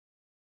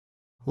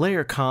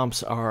Layer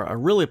comps are a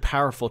really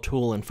powerful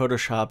tool in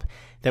Photoshop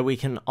that we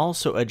can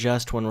also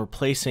adjust when we're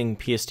placing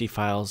PSD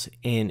files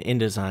in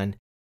InDesign.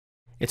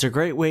 It's a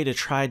great way to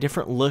try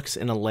different looks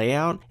in a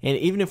layout, and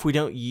even if we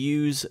don't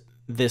use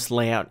this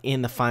layout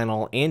in the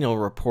final annual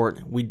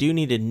report, we do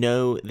need to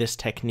know this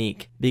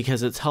technique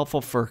because it's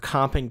helpful for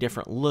comping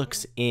different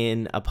looks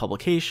in a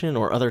publication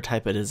or other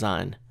type of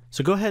design.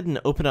 So go ahead and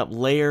open up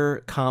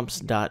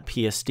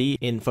layercomps.psd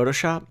in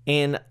Photoshop,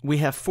 and we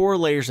have 4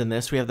 layers in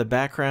this. We have the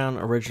background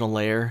original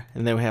layer,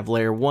 and then we have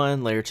layer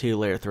 1, layer 2,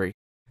 layer 3.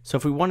 So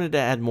if we wanted to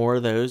add more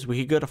of those, we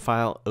could go to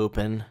File,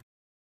 Open,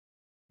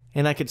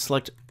 and I could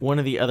select one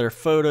of the other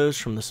photos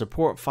from the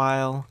support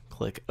file,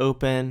 click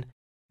Open,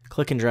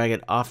 click and drag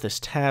it off this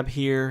tab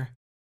here,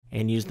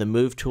 and use the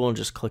Move tool and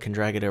just click and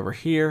drag it over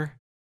here.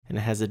 And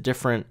it has a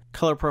different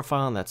color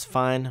profile, and that's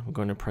fine. I'm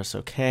going to press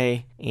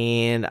OK,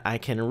 and I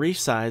can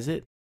resize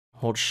it.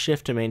 Hold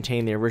Shift to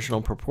maintain the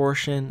original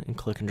proportion, and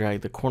click and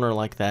drag the corner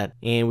like that.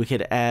 And we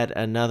could add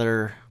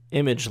another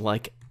image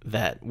like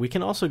that. We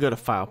can also go to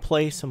File,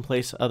 Place, and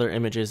place other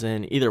images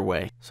in either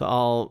way. So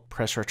I'll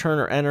press Return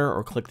or Enter,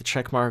 or click the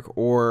check mark,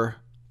 or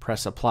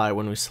press Apply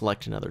when we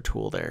select another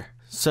tool there.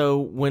 So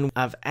when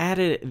I've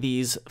added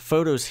these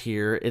photos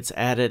here, it's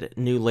added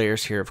new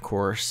layers here, of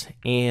course.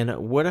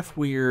 And what if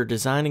we're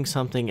designing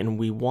something and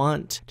we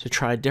want to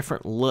try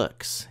different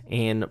looks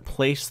and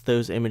place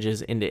those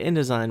images into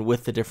InDesign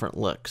with the different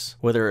looks,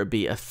 whether it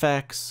be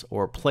effects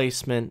or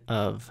placement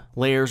of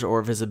layers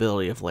or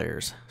visibility of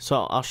layers.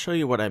 So I'll show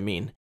you what I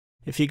mean.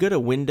 If you go to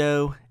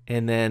Window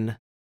and then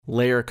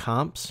Layer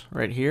Comps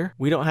right here,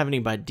 we don't have any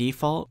by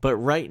default, but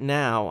right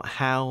now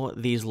how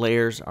these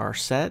layers are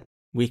set,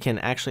 we can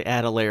actually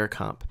add a layer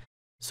comp.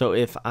 So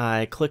if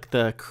I click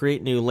the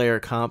Create New Layer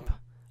Comp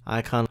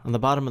icon on the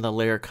bottom of the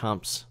Layer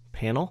Comps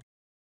panel,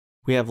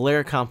 we have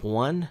Layer Comp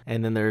 1,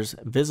 and then there's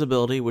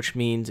Visibility, which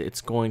means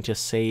it's going to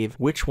save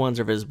which ones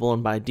are visible,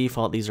 and by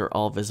default these are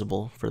all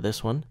visible for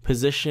this one.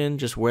 Position,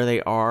 just where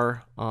they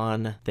are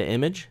on the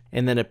image,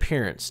 and then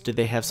Appearance, do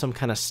they have some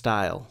kind of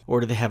style,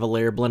 or do they have a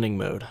layer blending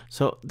mode?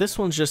 So this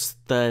one's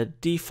just the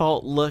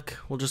default look,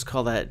 we'll just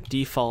call that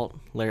Default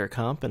Layer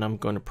Comp, and I'm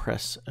going to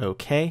press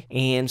OK.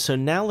 And so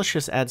now let's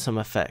just add some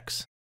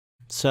effects.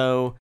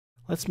 So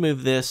let's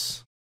move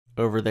this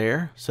over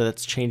there, so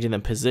that's changing the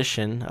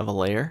position of a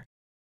layer.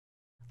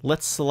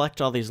 Let's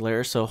select all these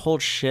layers, so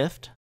hold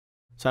Shift.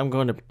 So I'm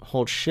going to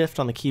hold Shift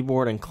on the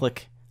keyboard and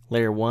click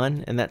Layer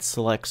 1, and that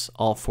selects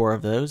all 4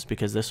 of those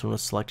because this one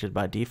was selected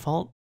by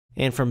default.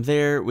 And from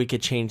there, we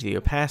could change the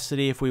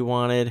opacity if we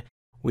wanted.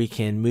 We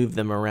can move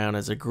them around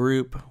as a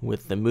group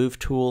with the Move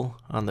tool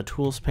on the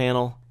Tools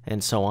panel,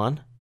 and so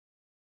on.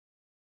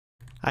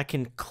 I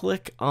can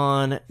click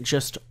on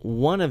just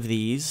one of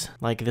these,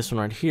 like this one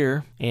right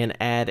here, and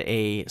add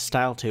a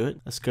style to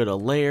it. Let's go to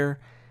Layer,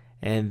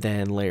 and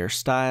then Layer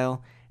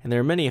Style. And there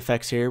are many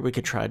effects here. We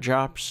could try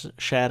drop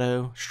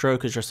shadow.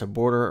 Stroke is just a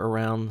border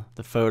around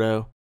the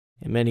photo,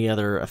 and many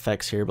other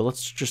effects here. But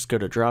let's just go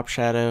to drop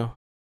shadow.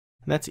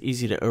 And that's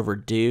easy to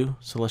overdo,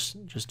 so let's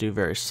just do a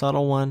very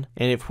subtle one.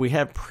 And if we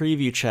have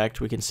preview checked,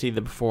 we can see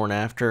the before and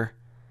after.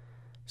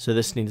 So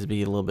this needs to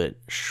be a little bit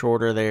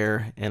shorter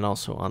there, and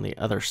also on the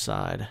other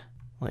side,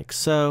 like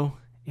so.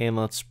 And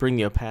let's bring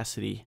the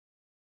opacity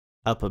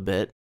up a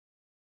bit.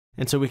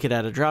 And so we could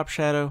add a drop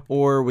shadow,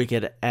 or we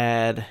could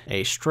add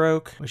a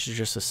stroke, which is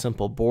just a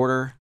simple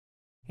border.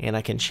 And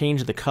I can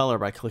change the color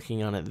by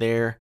clicking on it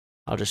there.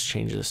 I'll just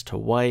change this to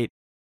white,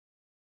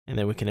 and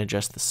then we can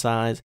adjust the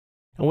size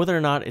and whether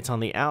or not it's on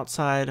the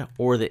outside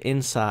or the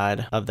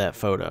inside of that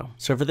photo.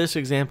 So for this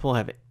example, I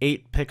have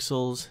 8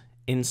 pixels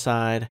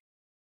inside,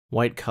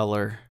 white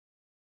color,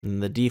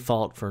 and the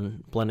default for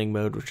blending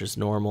mode, which is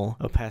normal,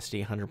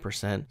 opacity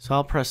 100%. So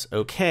I'll press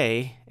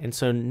OK, and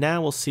so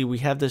now we'll see we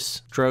have this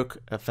stroke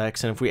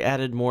effects, and if we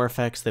added more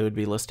effects, they would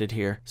be listed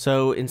here.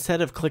 So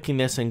instead of clicking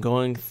this and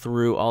going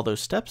through all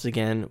those steps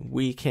again,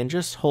 we can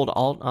just hold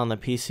Alt on the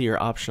PC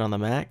or Option on the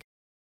Mac,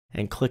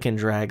 and click and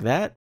drag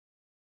that.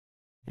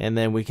 And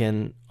then we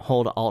can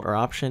hold Alt or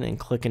Option and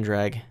click and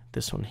drag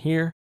this one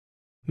here.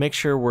 Make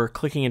sure we're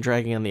clicking and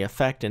dragging on the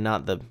effect and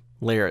not the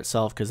layer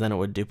itself, because then it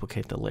would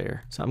duplicate the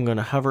layer. So I'm going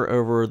to hover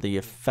over the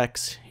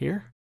effects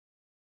here,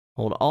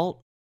 hold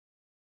Alt,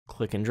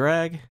 click and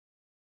drag,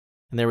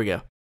 and there we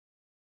go.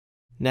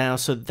 Now,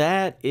 so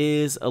that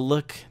is a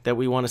look that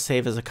we want to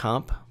save as a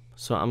comp.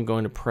 So I'm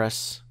going to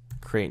press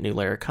Create New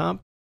Layer Comp.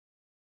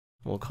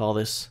 We'll call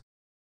this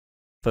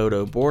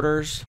Photo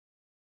Borders.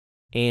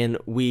 And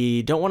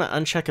we don't want to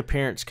uncheck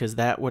Appearance because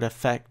that would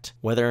affect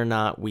whether or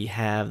not we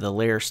have the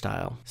layer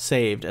style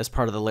saved as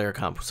part of the layer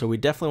comp. So we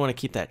definitely want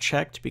to keep that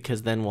checked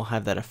because then we'll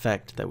have that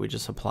effect that we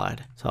just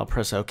applied. So I'll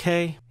press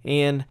OK,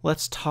 and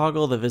let's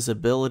toggle the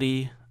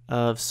visibility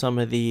of some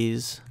of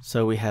these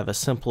so we have a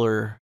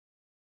simpler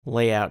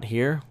layout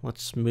here.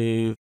 Let's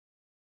move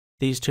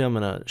these two. I'm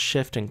going to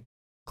shift and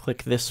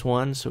click this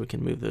one so we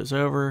can move those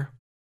over.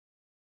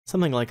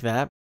 Something like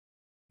that.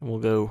 And we'll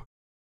go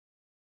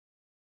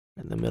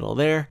in the middle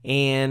there.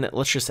 And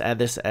let's just add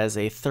this as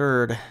a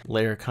third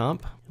layer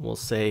comp. We'll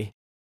say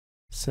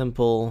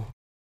simple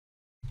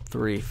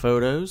 3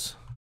 photos.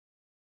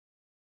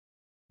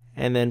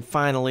 And then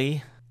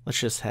finally, let's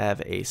just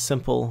have a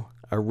simple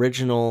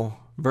original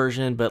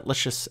version, but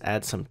let's just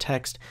add some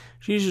text.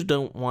 You usually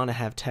don't want to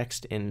have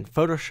text in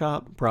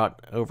Photoshop brought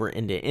over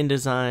into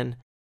InDesign.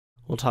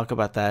 We'll talk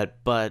about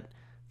that, but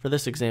for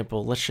this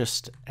example, let's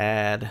just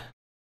add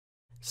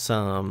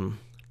some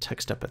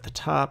text up at the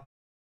top.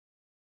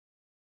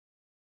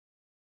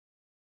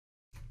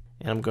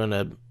 And I'm going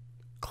to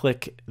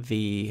click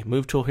the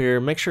Move tool here.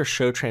 Make sure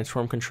Show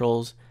Transform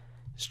Controls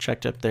is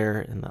checked up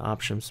there in the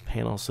Options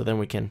panel, so then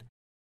we can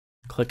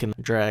click and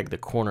drag the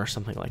corner,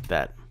 something like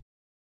that.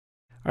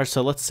 All right,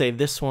 so let's save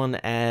this one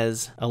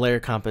as a layer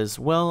comp as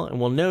well, and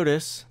we'll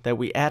notice that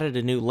we added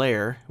a new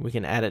layer. We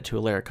can add it to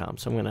a layer comp.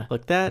 So I'm gonna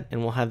click that,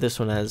 and we'll have this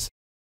one as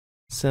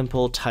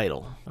simple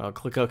title. I'll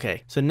click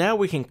OK. So now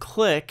we can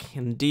click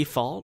in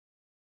default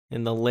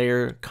in the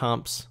layer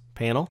comps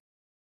panel.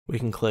 We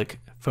can click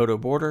photo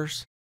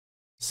borders,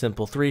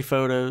 simple 3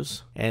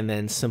 photos, and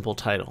then simple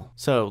title.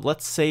 So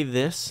let's save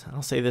this.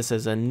 I'll save this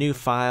as a new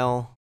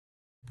file,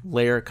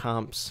 layer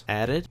comps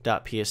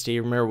added.psd.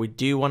 Remember, we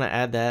do want to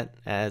add that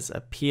as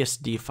a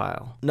PSD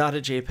file, not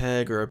a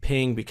JPEG or a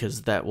PNG,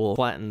 because that will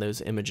flatten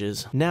those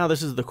images. Now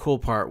this is the cool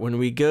part. When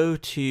we go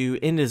to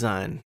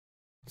InDesign,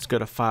 let's go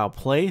to File,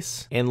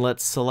 Place, and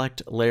let's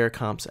select layer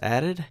comps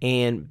added,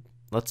 and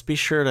let's be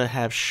sure to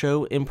have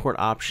Show Import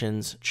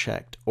Options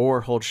checked,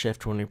 or hold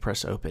Shift when we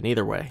press Open,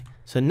 either way.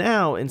 So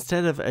now,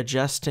 instead of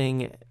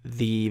adjusting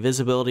the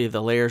visibility of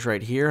the layers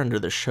right here under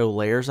the Show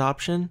Layers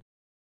option,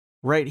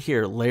 right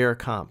here, Layer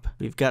Comp,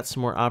 we've got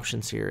some more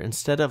options here.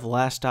 Instead of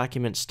last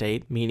document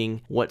state,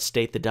 meaning what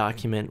state the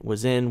document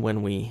was in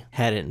when we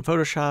had it in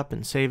Photoshop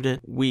and saved it,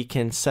 we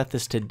can set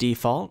this to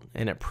default,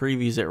 and it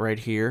previews it right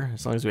here,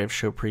 as long as we have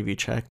Show Preview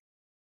checked.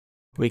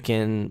 We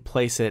can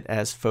place it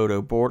as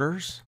photo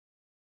borders,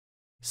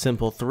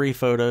 simple 3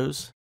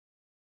 photos,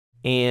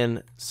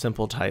 and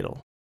simple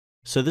title.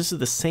 So this is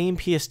the same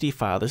PSD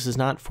file. This is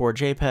not for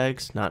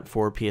JPEGs, not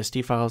for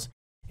PSD files.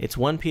 It's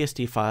one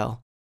PSD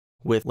file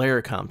with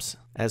layer comps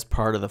as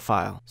part of the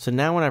file. So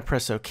now when I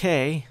press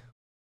OK,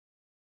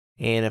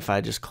 and if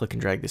I just click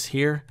and drag this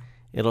here,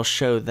 it'll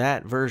show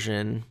that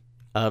version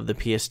of the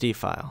PSD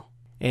file.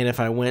 And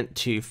if I went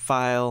to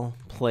File,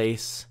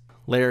 Place,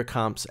 Layer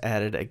Comps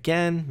Added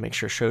again, make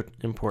sure Show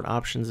Import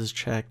Options is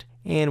checked,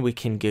 and we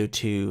can go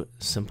to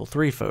Simple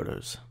 3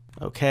 Photos.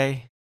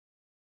 OK.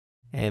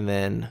 And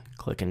then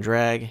click and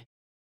drag,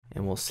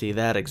 and we'll see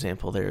that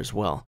example there as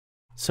well.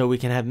 So we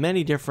can have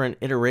many different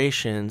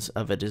iterations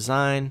of a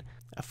design,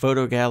 a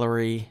photo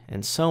gallery,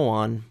 and so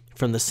on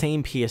from the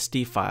same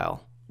PSD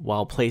file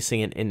while placing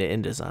it into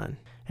InDesign.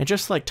 And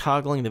just like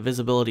toggling the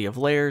visibility of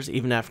layers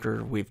even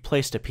after we've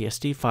placed a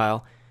PSD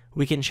file,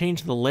 we can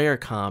change the layer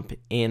comp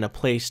in a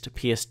placed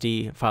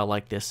PSD file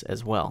like this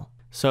as well.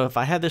 So if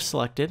I had this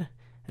selected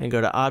and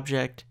go to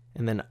Object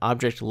and then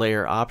Object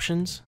Layer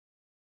Options,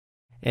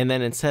 and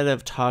then instead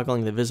of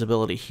toggling the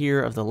visibility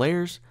here of the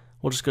layers,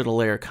 we'll just go to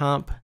Layer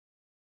Comp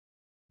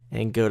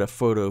and go to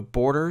Photo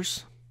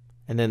Borders,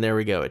 and then there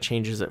we go, it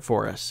changes it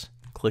for us.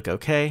 Click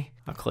OK.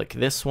 I'll click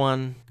this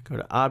one, go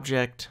to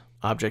Object,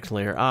 Object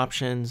Layer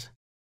Options,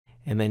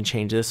 and then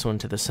change this one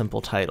to the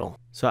simple title.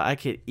 So I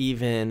could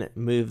even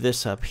move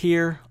this up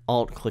here,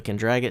 Alt click and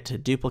drag it to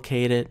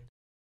duplicate it,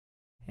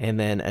 and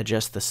then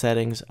adjust the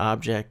settings,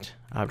 Object,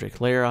 Object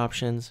Layer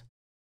Options,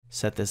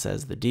 set this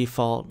as the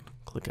default,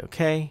 click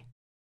OK.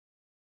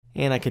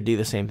 And I could do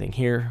the same thing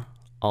here,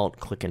 Alt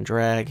click and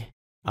drag,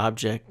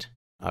 Object,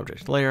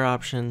 Object Layer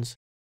Options,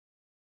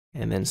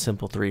 and then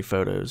simple 3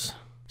 photos.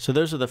 So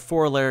those are the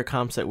 4 layer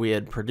comps that we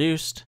had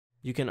produced.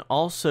 You can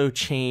also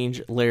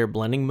change layer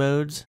blending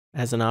modes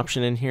as an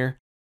option in here.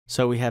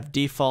 So we have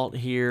default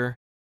here,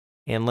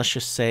 and let's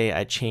just say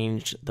I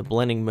changed the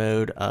blending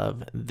mode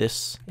of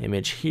this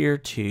image here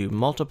to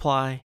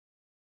multiply.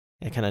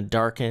 It kind of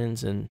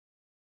darkens and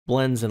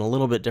blends in a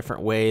little bit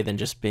different way than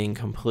just being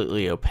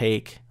completely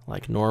opaque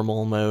like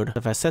normal mode.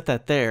 If I set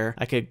that there,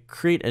 I could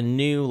create a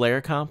new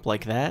layer comp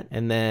like that,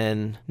 and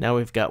then now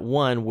we've got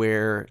one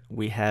where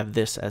we have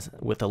this as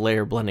with a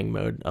layer blending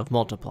mode of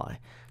multiply.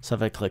 So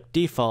if I click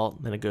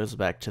default, then it goes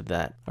back to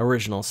that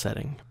original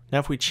setting. Now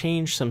if we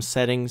change some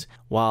settings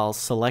while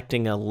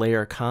selecting a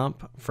layer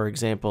comp, for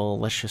example,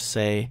 let's just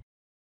say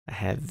I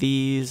have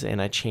these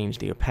and I change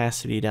the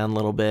opacity down a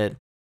little bit,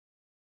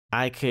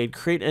 I could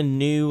create a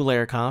new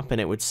layer comp and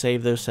it would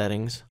save those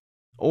settings,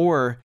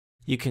 or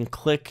you can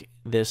click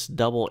this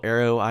double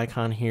arrow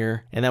icon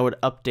here and that would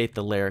update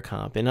the layer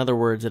comp. In other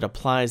words, it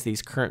applies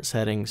these current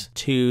settings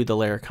to the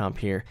layer comp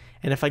here.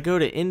 And if I go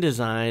to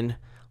InDesign,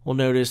 we'll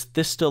notice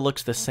this still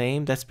looks the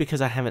same. That's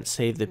because I haven't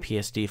saved the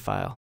PSD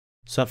file.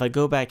 So if I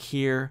go back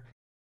here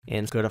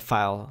and go to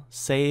File,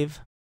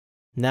 Save,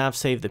 now I've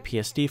saved the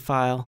PSD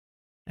file,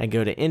 and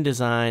go to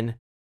InDesign,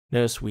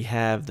 notice we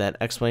have that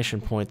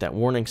exclamation point, that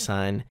warning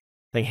sign,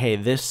 saying, hey,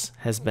 this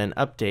has been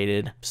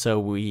updated. So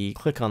we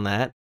click on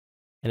that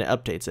and it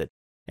updates it.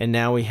 And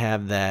now we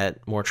have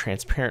that more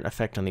transparent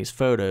effect on these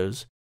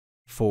photos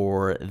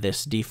for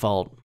this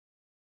default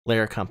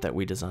layer comp that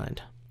we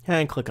designed.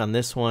 And click on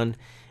this one.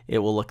 It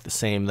will look the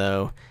same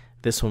though.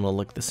 This one will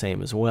look the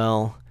same as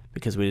well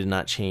because we did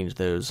not change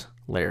those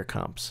layer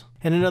comps.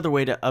 And another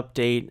way to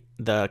update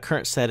the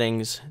current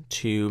settings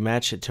to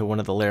match it to one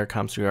of the layer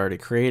comps we already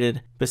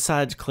created,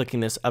 besides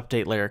clicking this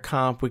update layer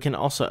comp, we can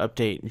also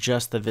update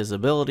just the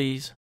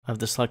visibilities of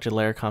the selected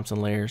layer comps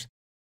and layers,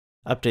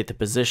 update the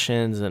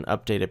positions, and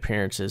update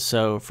appearances.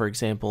 So for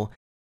example,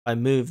 I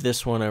move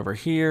this one over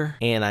here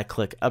and I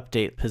click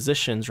update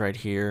positions right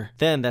here,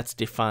 then that's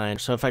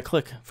defined. So if I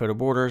click photo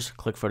borders,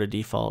 click photo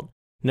default,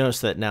 notice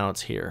that now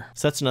it's here.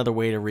 So that's another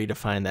way to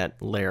redefine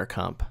that layer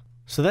comp.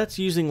 So that's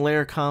using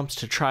layer comps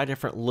to try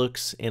different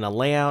looks in a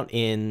layout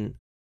in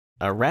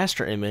a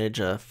raster image,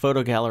 a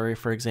photo gallery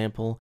for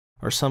example,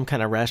 or some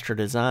kind of raster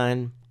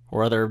design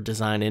or other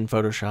design in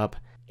Photoshop,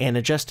 and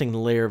adjusting the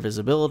layer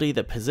visibility,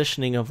 the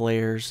positioning of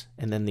layers,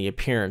 and then the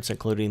appearance,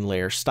 including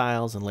layer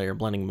styles and layer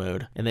blending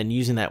mode, and then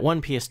using that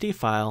one PSD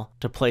file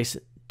to place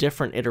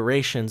different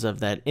iterations of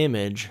that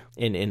image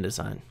in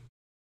InDesign.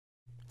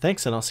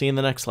 Thanks, and I'll see you in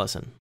the next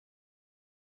lesson.